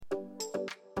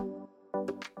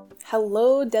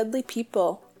Hello, deadly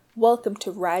people. Welcome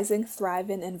to Rising,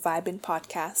 Thriving, and Vibin'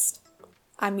 podcast.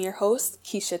 I'm your host,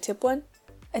 Keisha Tipwan,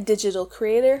 a digital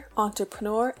creator,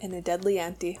 entrepreneur, and a deadly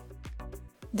auntie.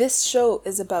 This show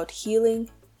is about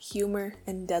healing, humor,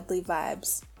 and deadly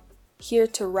vibes. Here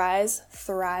to rise,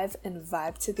 thrive, and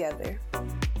vibe together.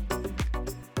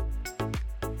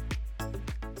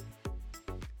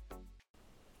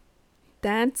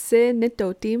 Dance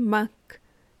nitoti mak.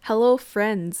 Hello,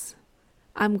 friends.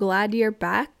 I'm glad you're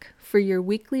back for your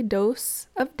weekly dose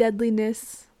of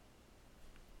deadliness.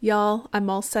 Y'all, I'm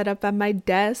all set up at my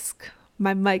desk.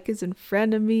 My mic is in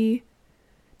front of me.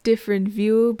 Different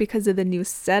view because of the new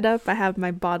setup. I have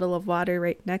my bottle of water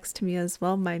right next to me as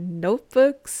well, my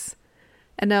notebooks.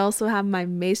 And I also have my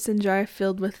mason jar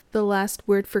filled with the last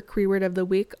word for Cree word of the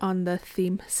week on the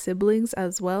theme siblings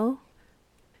as well.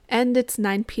 And it's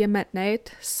 9 p.m. at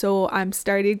night, so I'm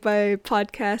starting my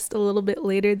podcast a little bit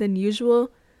later than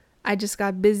usual. I just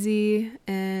got busy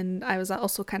and I was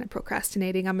also kind of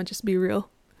procrastinating, I'm gonna just be real.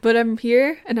 But I'm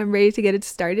here and I'm ready to get it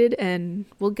started and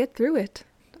we'll get through it.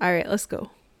 Alright, let's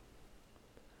go.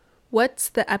 What's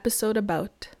the episode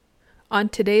about? On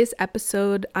today's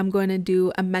episode, I'm going to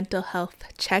do a mental health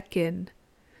check-in.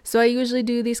 So I usually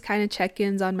do these kind of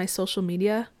check-ins on my social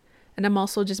media, and I'm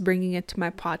also just bringing it to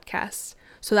my podcast.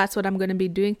 So that's what I'm going to be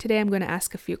doing today. I'm going to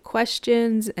ask a few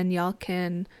questions and y'all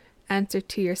can answer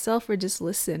to yourself or just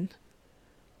listen.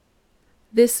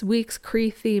 This week's Cree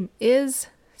theme is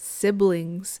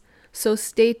siblings. So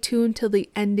stay tuned till the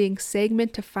ending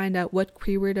segment to find out what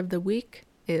Cree word of the week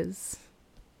is.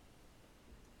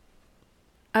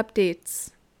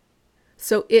 Updates.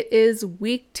 So it is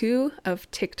week 2 of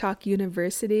TikTok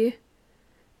University.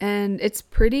 And it's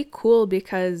pretty cool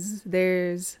because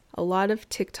there's a lot of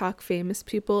TikTok famous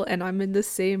people and I'm in the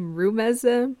same room as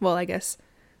them. Well, I guess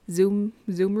Zoom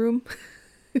room.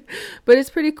 But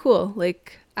it's pretty cool.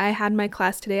 Like, I had my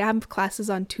class today. I have classes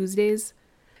on Tuesdays.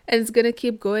 And it's going to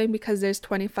keep going because there's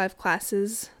 25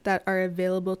 classes that are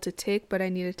available to take. But I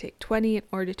need to take 20 in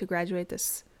order to graduate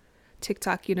this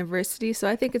TikTok University. So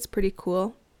I think it's pretty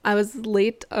cool. I was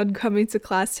late on coming to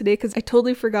class today because I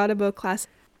totally forgot about class.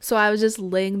 So I was just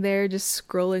laying there, just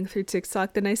scrolling through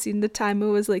TikTok. Then I seen the time, it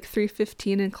was like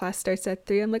 3:15 and class starts at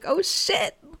 3. I'm like, oh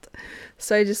shit.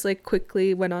 So I just like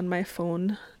quickly went on my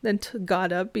phone, then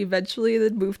got up eventually,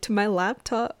 then moved to my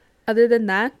laptop. Other than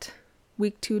that,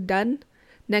 week 2 done.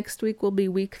 Next week will be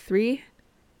week 3.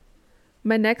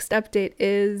 My next update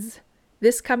is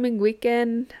this coming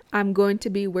weekend, I'm going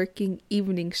to be working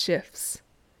evening shifts.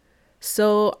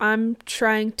 So I'm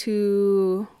trying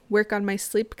to work on my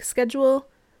sleep schedule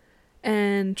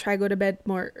and try go to bed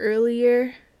more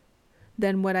earlier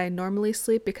than what I normally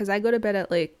sleep because I go to bed at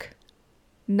like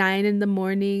 9 in the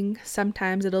morning.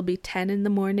 Sometimes it'll be 10 in the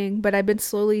morning, but I've been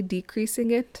slowly decreasing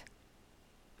it.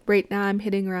 Right now I'm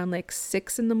hitting around like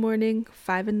 6 in the morning,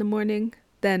 5 in the morning.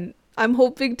 Then I'm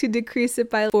hoping to decrease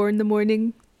it by 4 in the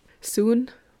morning soon,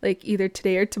 like either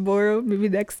today or tomorrow, maybe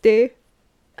next day.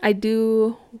 I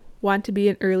do want to be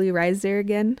an early riser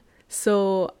again,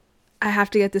 so I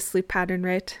have to get the sleep pattern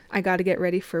right. I got to get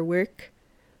ready for work.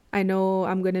 I know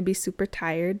I'm going to be super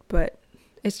tired, but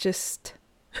it's just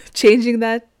changing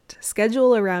that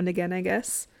schedule around again, I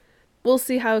guess. We'll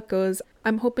see how it goes.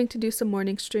 I'm hoping to do some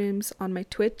morning streams on my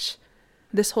Twitch.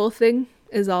 This whole thing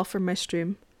is all for my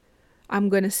stream. I'm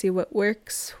going to see what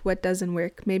works, what doesn't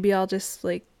work. Maybe I'll just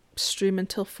like stream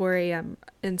until 4 a.m.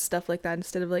 and stuff like that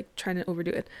instead of like trying to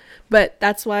overdo it. But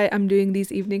that's why I'm doing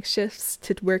these evening shifts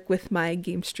to work with my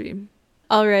game stream.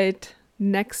 Alright,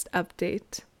 next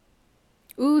update.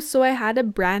 So I had a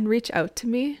brand reach out to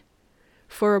me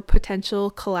for a potential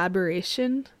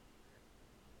collaboration.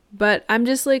 But I'm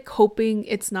just like hoping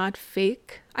it's not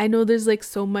fake. I know there's like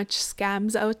so much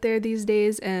scams out there these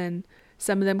days and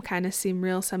some of them kind of seem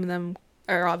real. Some of them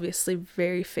are obviously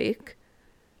very fake.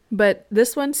 But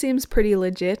this one seems pretty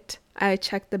legit. I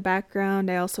checked the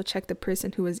background. I also checked the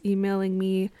person who was emailing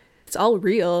me. It's all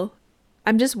real.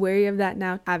 I'm just wary of that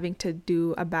now, having to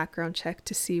do a background check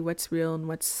to see what's real and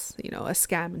what's, a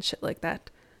scam and shit like that.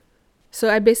 So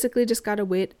I basically just gotta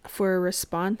wait for a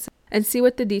response and see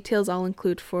what the details I'll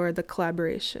include for the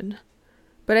collaboration.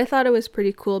 But I thought it was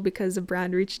pretty cool because a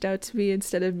brand reached out to me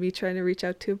instead of me trying to reach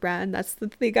out to a brand. That's the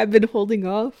thing I've been holding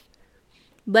off.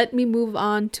 Let me move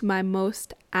on to my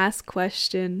most asked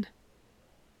question.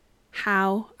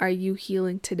 How are you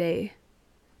healing today?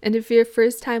 And if you're a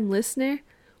first-time listener,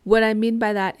 what I mean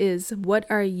by that is, what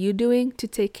are you doing to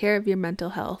take care of your mental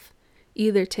health,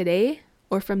 either today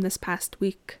or from this past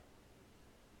week?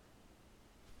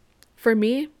 For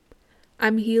me,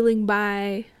 I'm healing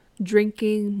by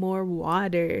drinking more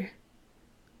water.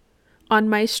 On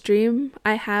my stream,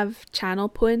 I have channel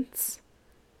points.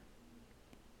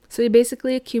 So you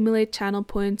basically accumulate channel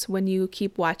points when you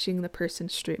keep watching the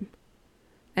person's stream.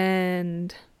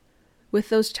 And with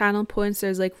those channel points,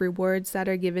 there's like rewards that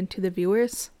are given to the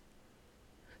viewers.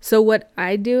 So what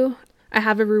I do, I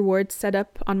have a reward set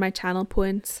up on my channel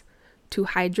points to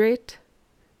hydrate.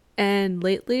 And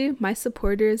lately, my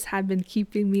supporters have been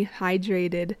keeping me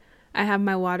hydrated. I have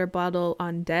my water bottle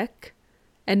on deck,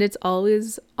 and it's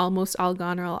always almost all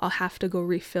gone, or I'll have to go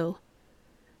refill.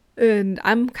 And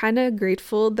I'm kind of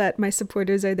grateful that my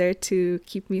supporters are there to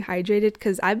keep me hydrated,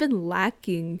 because I've been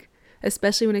lacking,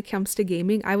 especially when it comes to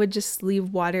gaming. I would just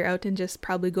leave water out and just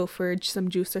probably go for some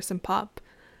juice or some pop.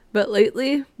 But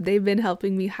lately, they've been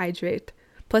helping me hydrate.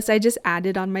 Plus, I just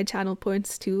added on my channel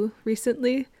points too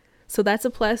recently. So that's a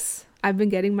plus. I've been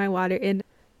getting my water in.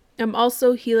 I'm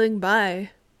also healing by.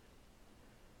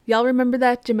 Y'all remember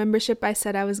that gym membership I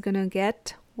said I was gonna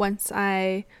get once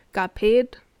I got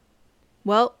paid?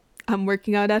 Well, I'm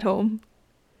working out at home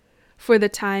for the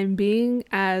time being,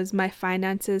 as my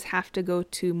finances have to go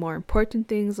to more important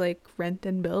things like rent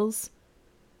and bills.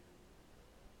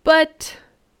 But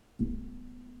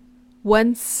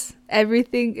once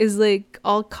everything is like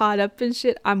all caught up and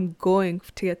shit, I'm going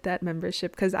to get that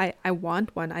membership, because I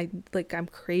want one. I'm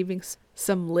craving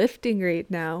some lifting right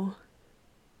now.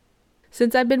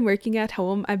 Since I've been working at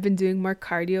home, I've been doing more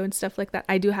cardio and stuff like that.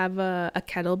 I do have a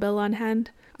kettlebell on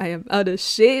hand. I am out of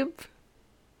shape,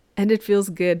 and it feels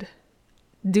good.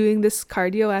 Doing this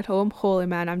cardio at home, holy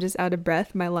man, I'm just out of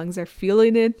breath. My lungs are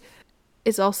feeling it.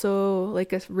 It's also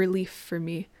like a relief for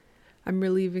me. I'm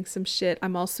relieving some shit.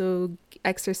 I'm also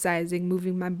exercising,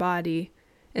 moving my body,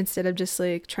 instead of just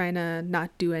like trying to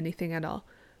not do anything at all.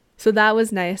 So that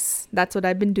was nice. That's what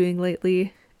I've been doing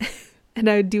lately. And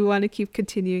I do want to keep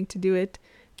continuing to do it,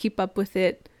 keep up with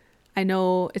it. I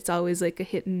know it's always like a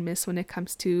hit and miss when it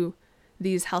comes to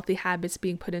these healthy habits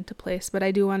being put into place, but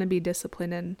I do want to be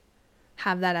disciplined and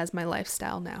have that as my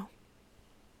lifestyle now.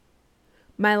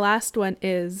 My last one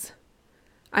is,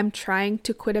 I'm trying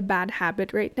to quit a bad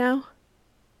habit right now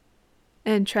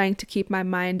and trying to keep my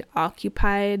mind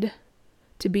occupied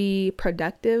to be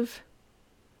productive.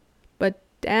 But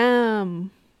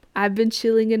damn, I've been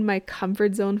chilling in my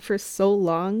comfort zone for so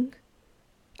long.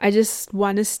 I just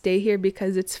want to stay here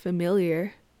because it's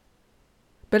familiar.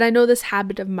 But I know this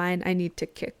habit of mine I need to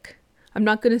kick. I'm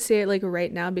not going to say it like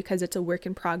right now because it's a work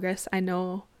in progress. I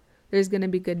know there's going to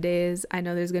be good days. I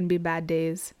know there's going to be bad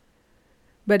days.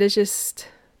 But it's just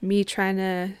me trying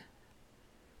to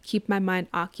keep my mind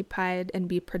occupied and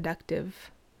be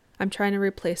productive. I'm trying to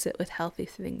replace it with healthy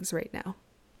things right now.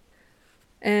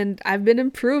 And I've been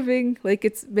improving. Like,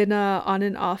 it's been a on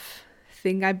and off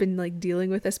thing I've been like dealing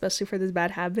with, especially for this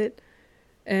bad habit.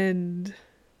 And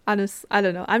I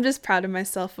don't know. I'm just proud of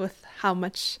myself with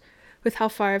how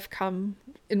far I've come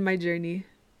in my journey.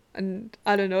 And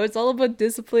I don't know, it's all about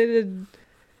discipline and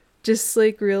just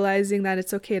like realizing that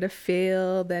it's okay to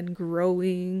fail, then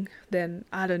growing, then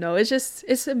I don't know.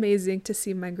 It's amazing to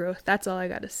see my growth. That's all I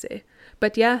gotta say.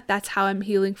 But yeah, that's how I'm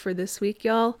healing for this week,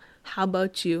 y'all. How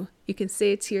about you? You can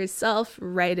say it to yourself,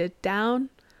 write it down,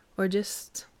 or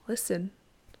just listen.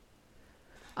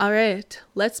 All right,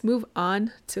 let's move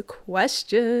on to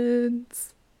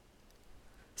questions.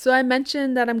 So I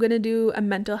mentioned that I'm going to do a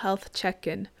mental health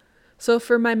check-in. So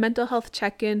for my mental health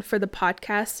check-in for the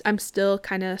podcast, I'm still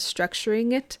kind of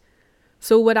structuring it.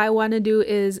 So what I want to do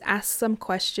is ask some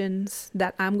questions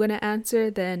that I'm going to answer,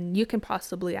 then you can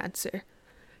possibly answer.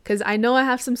 Because I know I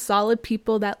have some solid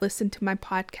people that listen to my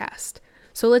podcast.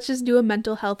 So let's just do a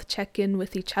mental health check-in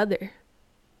with each other.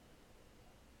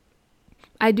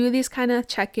 I do these kind of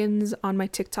check-ins on my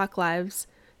TikTok lives,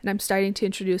 and I'm starting to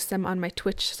introduce them on my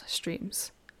Twitch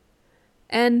streams.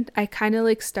 And I kind of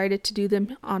like started to do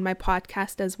them on my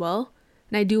podcast as well.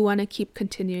 And I do want to keep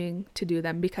continuing to do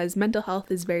them because mental health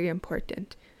is very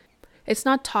important. It's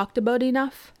not talked about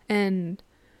enough, and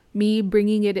me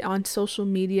bringing it on social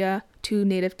media to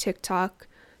native TikTok,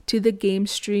 to the game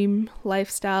stream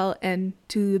lifestyle, and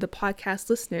to the podcast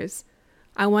listeners,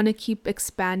 I want to keep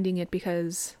expanding it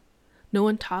because no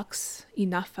one talks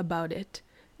enough about it.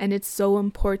 And it's so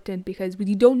important because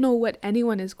we don't know what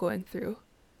anyone is going through.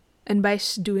 And by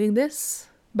doing this,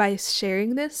 by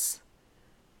sharing this,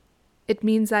 it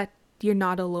means that you're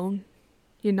not alone.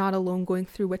 You're not alone going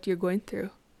through what you're going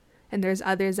through. And there's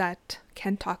others that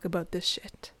can talk about this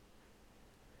shit.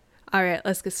 All right,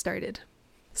 let's get started.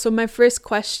 So my first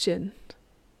question,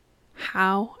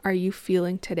 how are you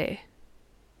feeling today?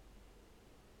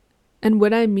 And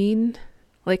what I mean,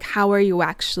 like, how are you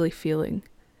actually feeling?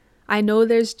 I know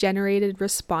there's generated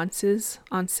responses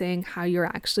on saying how you're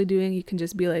actually doing. You can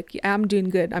just be like, yeah, I'm doing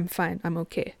good. I'm fine. I'm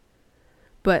okay.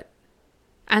 But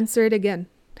answer it again.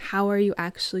 How are you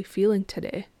actually feeling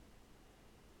today?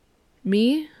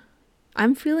 Me,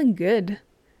 I'm feeling good.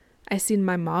 I seen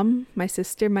my mom, my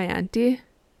sister, my auntie.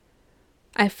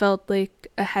 I felt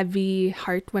like a heavy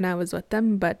heart when I was with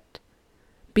them, but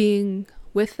being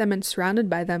with them and surrounded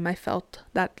by them, I felt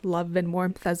that love and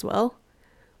warmth as well,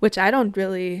 which I don't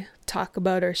really talk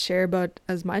about or share about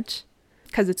as much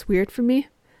because it's weird for me.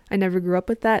 I never grew up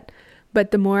with that.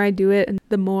 But the more I do it and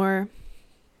the more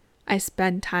I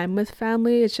spend time with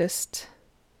family, it's just,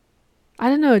 I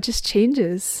don't know, it just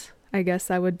changes, I guess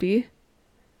I would be.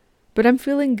 But I'm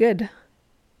feeling good.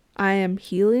 I am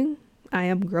healing. I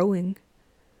am growing.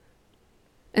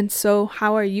 And so,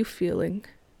 how are you feeling?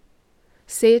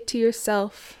 Say it to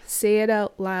yourself. Say it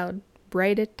out loud.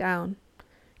 Write it down.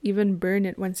 Even burn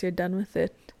it once you're done with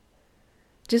it.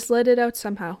 Just let it out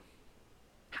somehow.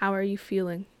 How are you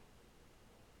feeling?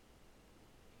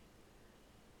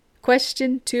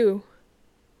 Question 2.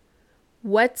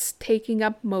 What's taking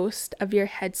up most of your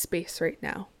headspace right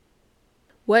now?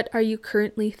 What are you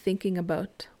currently thinking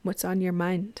about? What's on your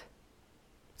mind?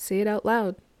 Say it out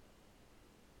loud.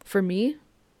 For me,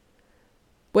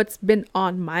 what's been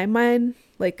on my mind,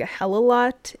 like a hella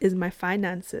lot, is my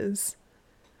finances.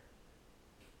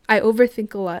 I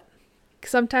overthink a lot.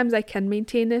 Sometimes I can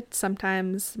maintain it.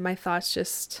 Sometimes my thoughts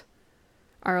just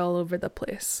are all over the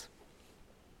place.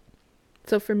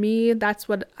 So for me, that's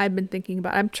what I've been thinking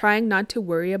about. I'm trying not to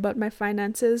worry about my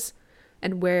finances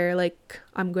and where like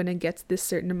I'm going to get this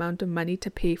certain amount of money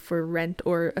to pay for rent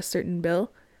or a certain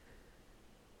bill,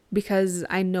 because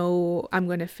I know I'm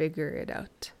going to figure it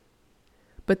out.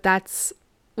 But that's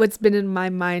what's been in my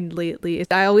mind lately.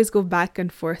 I always go back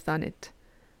and forth on it.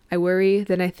 I worry,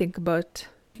 then I think about,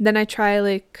 then I try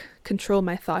like control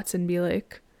my thoughts and be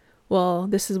like, well,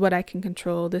 this is what I can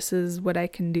control. This is what I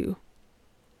can do.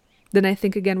 Then I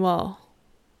think again, well,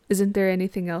 isn't there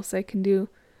anything else I can do?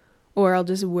 Or I'll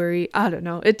just worry. I don't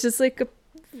know. It's just like a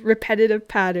repetitive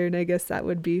pattern, I guess that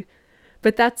would be.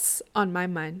 But that's on my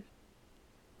mind.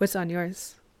 What's on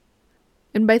yours?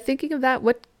 And by thinking of that,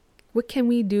 what can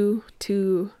we do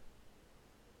to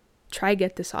try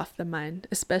get this off the mind,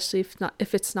 especially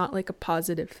if it's not like a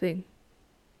positive thing?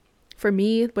 For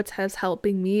me, what has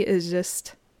helping me is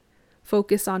just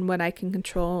focus on what I can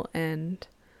control and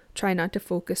try not to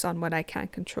focus on what I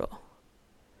can't control.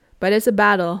 But it's a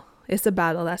battle. It's a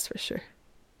battle, that's for sure.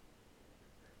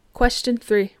 Question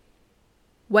 3.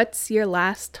 What's your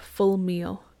last full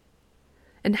meal?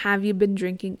 And have you been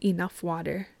drinking enough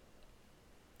water?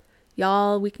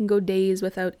 Y'all, we can go days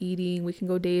without eating. We can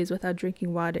go days without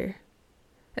drinking water.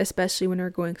 Especially when we're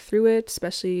going through it.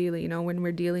 Especially, when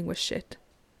we're dealing with shit.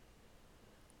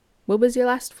 What was your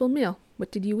last full meal?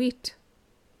 What did you eat?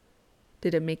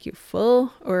 Did it make you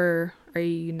full, or are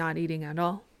you not eating at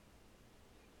all?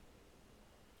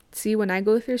 See, when I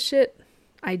go through shit,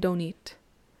 I don't eat.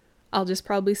 I'll just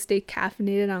probably stay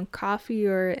caffeinated on coffee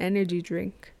or energy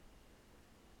drink.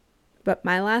 But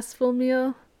my last full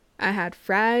meal, I had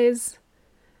fries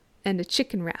and a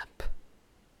chicken wrap.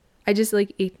 I just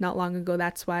ate not long ago.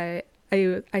 That's why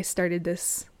I started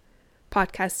this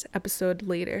podcast episode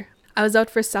later. I was out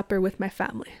for supper with my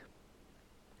family.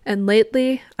 And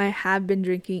lately, I have been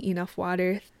drinking enough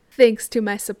water, thanks to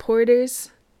my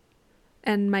supporters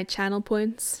and my channel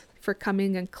points for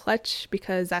coming in clutch,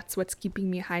 because that's what's keeping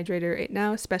me hydrated right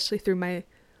now, especially through my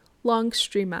long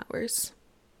stream hours.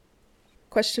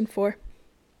 Question 4.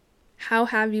 How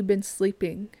have you been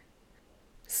sleeping?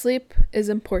 Sleep is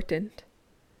important.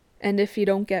 And if you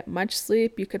don't get much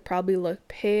sleep, you could probably look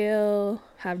pale,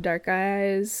 have dark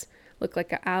eyes, look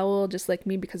like an owl, just like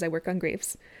me because I work on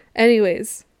graves.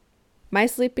 Anyways, my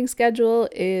sleeping schedule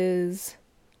is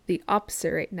the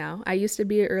opposite right now. I used to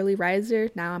be an early riser.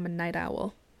 Now I'm a night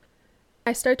owl.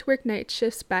 I started to work night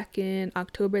shifts back in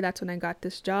October. That's when I got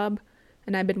this job.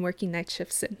 And I've been working night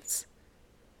shifts since.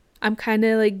 I'm kind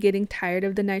of getting tired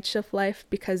of the night shift life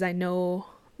because I know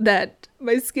that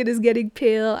my skin is getting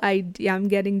pale. I'm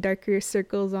getting darker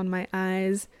circles on my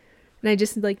eyes. And I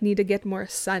just need to get more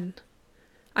sun.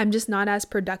 I'm just not as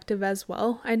productive as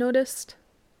well, I noticed.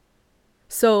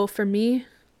 So for me,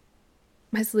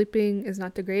 my sleeping is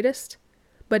not the greatest,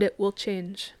 but it will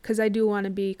change because I do want to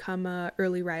become an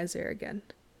early riser again.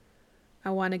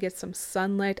 I want to get some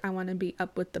sunlight. I want to be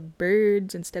up with the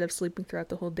birds instead of sleeping throughout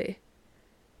the whole day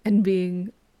and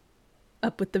being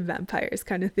up with the vampires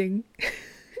kind of thing.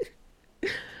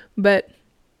 But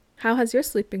how has your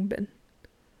sleeping been?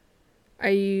 Are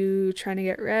you trying to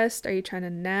get rest? Are you trying to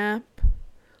nap?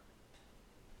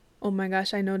 Oh my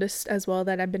gosh, I noticed as well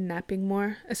that I've been napping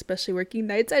more, especially working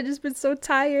nights. I just been so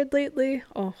tired lately.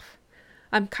 Oh,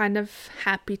 I'm kind of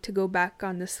happy to go back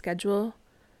on the schedule.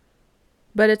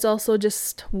 But it's also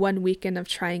just one weekend of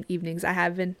trying evenings. I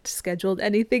haven't scheduled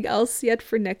anything else yet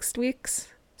for next week's.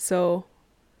 So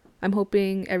I'm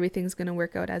hoping everything's going to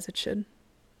work out as it should.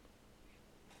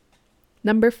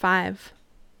 Number 5.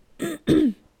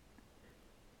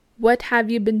 What have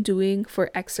you been doing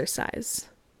for exercise?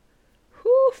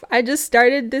 Whew, I just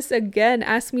started this again.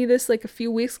 Asked me this like a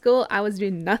few weeks ago. I was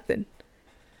doing nothing.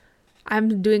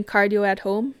 I'm doing cardio at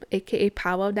home, aka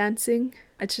powwow dancing.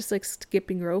 It's just like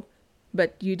skipping rope,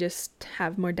 but you just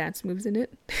have more dance moves in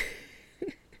it.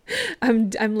 I'm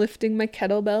lifting my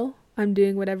kettlebell. I'm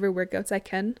doing whatever workouts I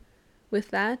can with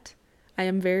that. I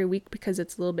am very weak because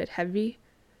it's a little bit heavy.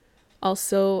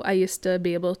 Also, I used to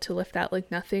be able to lift that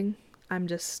like nothing. I'm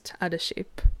just out of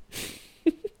shape.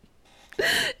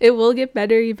 It will get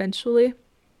better eventually.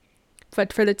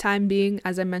 But for the time being,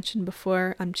 as I mentioned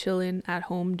before, I'm chilling at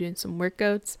home doing some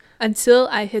workouts until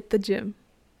I hit the gym.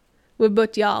 What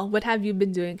about y'all? What have you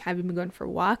been doing? Have you been going for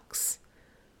walks?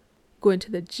 Going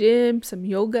to the gym? Some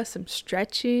yoga? Some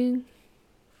stretching?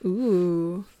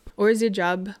 Ooh. Or is your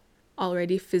job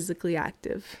already physically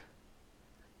active?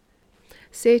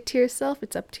 Say it to yourself.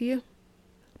 It's up to you.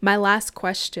 My last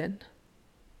question.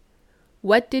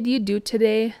 What did you do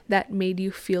today that made you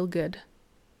feel good?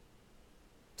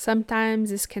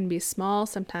 Sometimes this can be small,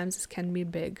 sometimes this can be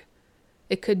big.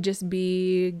 It could just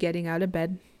be getting out of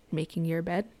bed, making your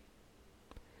bed.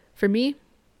 For me,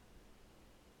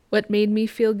 what made me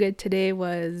feel good today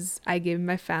was I gave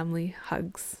my family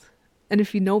hugs. And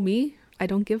if you know me, I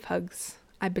don't give hugs.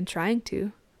 I've been trying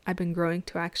to. I've been growing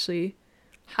to actually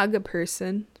hug a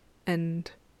person, and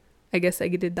I guess I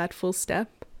did that full step.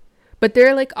 But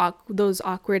they're like those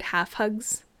awkward half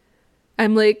hugs.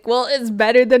 I'm like, well, it's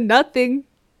better than nothing.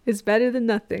 It's better than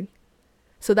nothing.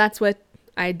 So that's what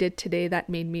I did today that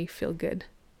made me feel good.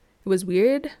 It was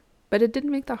weird, but it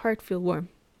didn't make the heart feel warm.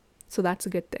 So that's a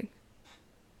good thing.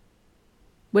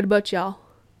 What about y'all?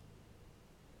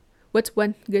 What's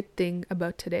one good thing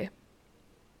about today?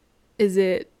 Is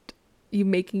it you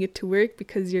making it to work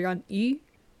because you're on E?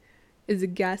 Is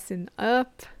it gassing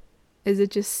up? Is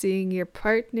it just seeing your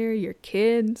partner, your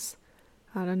kids?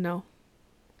 I don't know.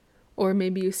 Or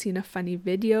maybe you've seen a funny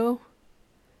video.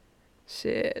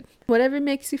 Shit. Whatever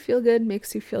makes you feel good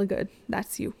makes you feel good.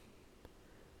 That's you.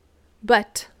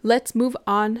 But let's move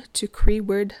on to Cree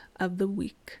word of the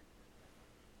week.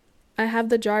 I have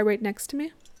the jar right next to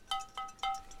me.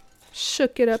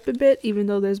 Shook it up a bit, even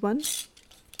though there's one.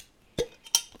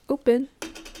 Open.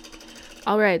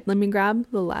 All right, let me grab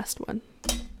the last one.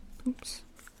 Oops.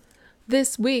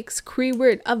 This week's Cree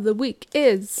word of the week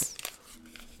is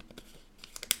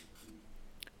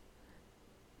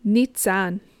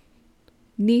Nitsan.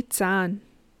 Nitsan,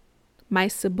 my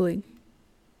sibling.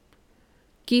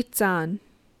 Gitsan.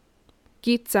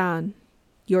 Gitsan,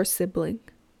 your sibling.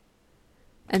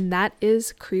 And that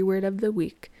is Cree word of the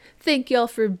week. Thank you all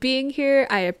for being here.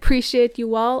 I appreciate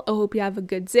you all. I hope you have a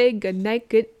good day, good night,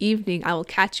 good evening. I will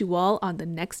catch you all on the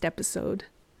next episode.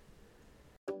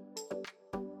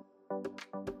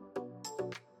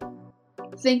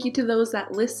 Thank you to those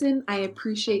that listen. I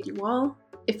appreciate you all.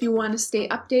 If you want to stay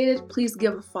updated, please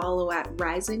give a follow at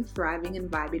Rising, Thriving, and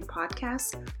Vibing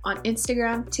Podcast on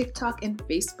Instagram, TikTok, and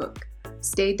Facebook.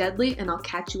 Stay deadly, and I'll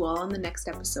catch you all on the next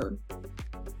episode.